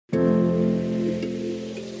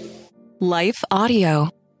Life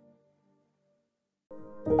Audio.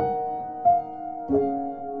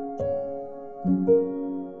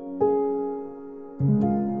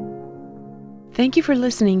 Thank you for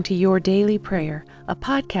listening to Your Daily Prayer, a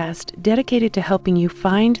podcast dedicated to helping you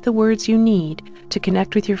find the words you need to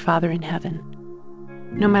connect with your Father in heaven.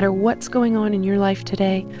 No matter what's going on in your life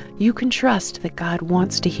today, you can trust that God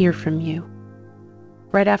wants to hear from you.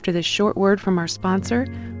 Right after this short word from our sponsor,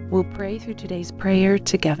 we'll pray through today's prayer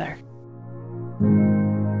together.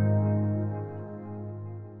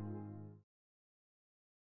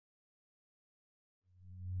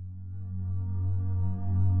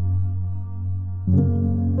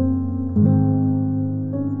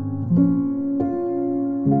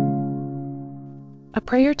 A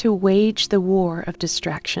Prayer to Wage the War of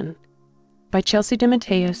Distraction by Chelsea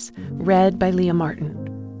DeMatteis, read by Leah Martin.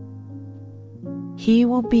 He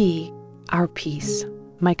will be our peace.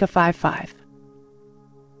 Micah 5:5.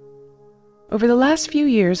 Over the last few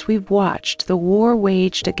years, we've watched the war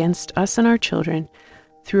waged against us and our children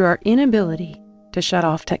through our inability to shut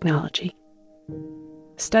off technology.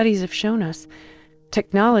 Studies have shown us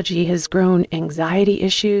technology has grown anxiety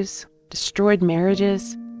issues, destroyed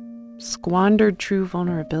marriages, squandered true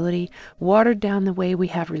vulnerability, watered down the way we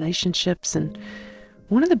have relationships, and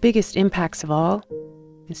one of the biggest impacts of all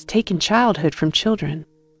is taken childhood from children.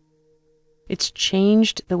 It's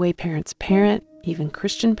changed the way parents parent, even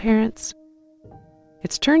Christian parents.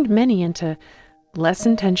 It's turned many into less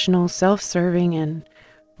intentional, self-serving, and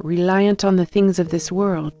reliant on the things of this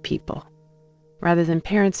world people, rather than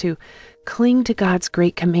parents who cling to God's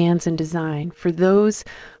great commands and design for those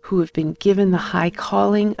who have been given the high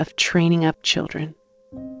calling of training up children.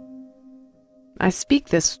 I speak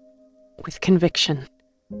this with conviction.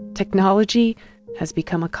 Technology has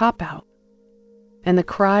become a cop-out, and the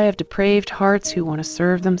cry of depraved hearts who want to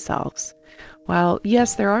serve themselves. While,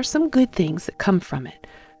 yes, there are some good things that come from it,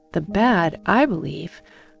 the bad, I believe,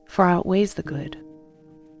 far outweighs the good.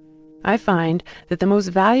 I find that the most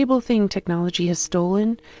valuable thing technology has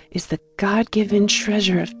stolen is the God-given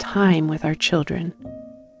treasure of time with our children.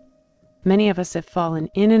 Many of us have fallen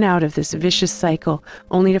in and out of this vicious cycle,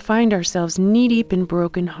 only to find ourselves knee-deep in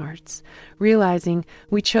broken hearts, realizing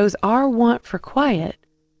we chose our want for quiet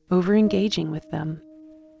over engaging with them.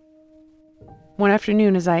 One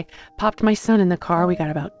afternoon, as I popped my son in the car, we got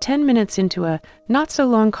about 10 minutes into a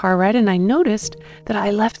not-so-long car ride, and I noticed that I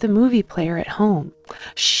left the movie player at home.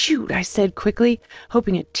 "Shoot," I said quickly,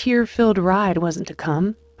 hoping a tear-filled ride wasn't to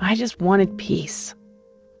come. I just wanted peace.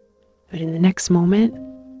 But in the next moment,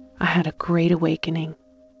 I had a great awakening.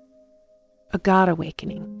 A God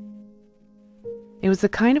awakening. It was the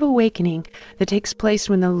kind of awakening that takes place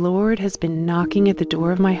when the Lord has been knocking at the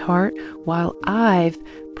door of my heart while I've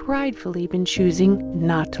pridefully been choosing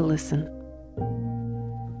not to listen.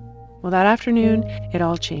 Well, that afternoon, it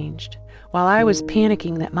all changed. While I was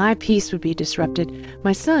panicking that my peace would be disrupted,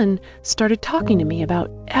 my son started talking to me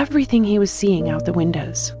about everything he was seeing out the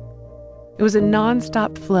windows. It was a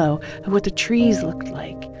nonstop flow of what the trees looked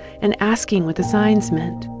like and asking what the signs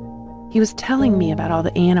meant. He was telling me about all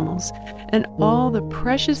the animals and all the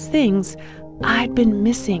precious things I'd been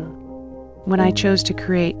missing when I chose to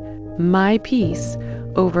create my peace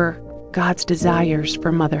over God's desires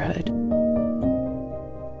for motherhood.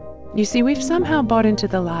 You see, we've somehow bought into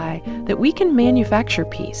the lie that we can manufacture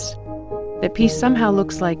peace, that peace somehow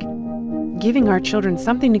looks like giving our children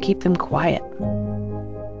something to keep them quiet.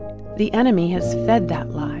 The enemy has fed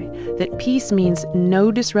that lie, that peace means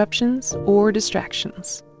no disruptions or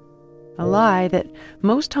distractions. A lie that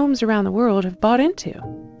most homes around the world have bought into.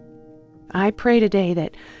 I pray today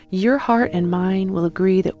that your heart and mine will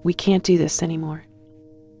agree that we can't do this anymore.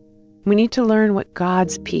 We need to learn what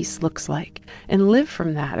God's peace looks like and live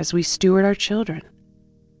from that as we steward our children.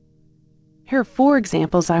 Here are 4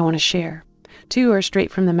 examples I want to share. 2 are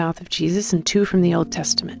straight from the mouth of Jesus and 2 from the Old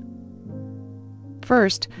Testament.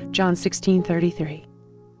 First, John 16:33.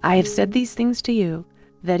 I have said these things to you,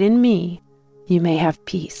 that in me you may have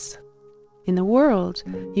peace. In the world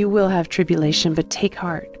you will have tribulation, but take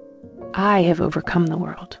heart. I have overcome the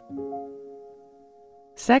world.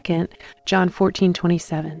 Second, John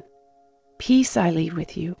 14:27. Peace I leave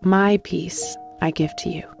with you, my peace I give to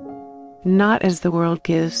you. Not as the world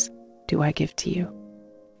gives, do I give to you.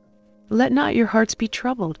 Let not your hearts be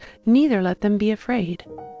troubled, neither let them be afraid.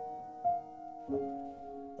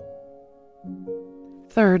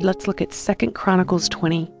 Third, let's look at 2 Chronicles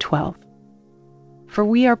 20:12. For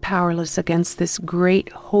we are powerless against this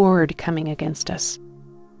great horde coming against us.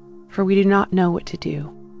 For we do not know what to do,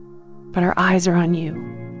 but our eyes are on you.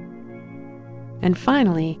 And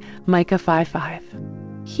finally, Micah 5:5.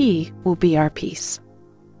 He will be our peace.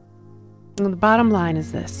 Well, the bottom line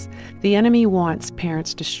is this: the enemy wants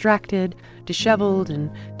parents distracted, disheveled, and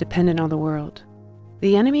dependent on the world.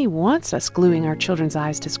 The enemy wants us gluing our children's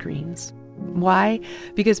eyes to screens. Why?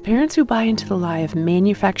 Because parents who buy into the lie of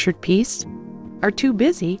manufactured peace are too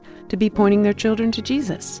busy to be pointing their children to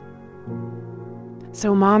Jesus.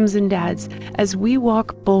 So moms and dads, as we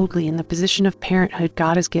walk boldly in the position of parenthood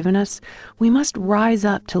God has given us, we must rise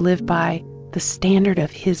up to live by the standard of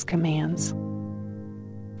His commands.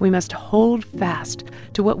 We must hold fast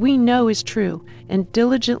to what we know is true and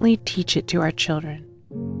diligently teach it to our children.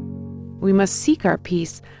 We must seek our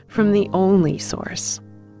peace from the only source,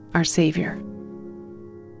 our Savior.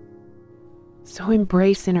 So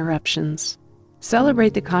embrace interruptions,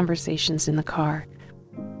 celebrate the conversations in the car,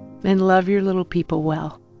 and love your little people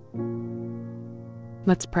well.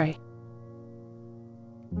 Let's pray.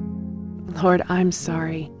 Lord, I'm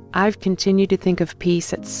sorry. I've continued to think of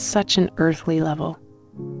peace at such an earthly level.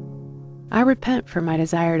 I repent for my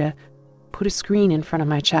desire to put a screen in front of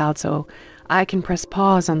my child so I can press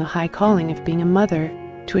pause on the high calling of being a mother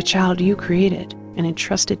to a child you created and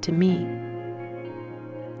entrusted to me.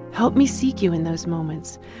 Help me seek you in those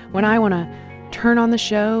moments when I want to turn on the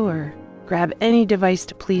show or grab any device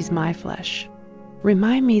to please my flesh.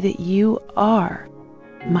 Remind me that you are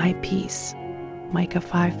my peace, Micah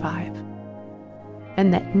 5:5,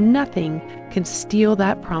 and that nothing can steal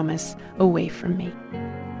that promise away from me.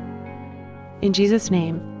 In Jesus'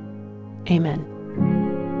 name, amen.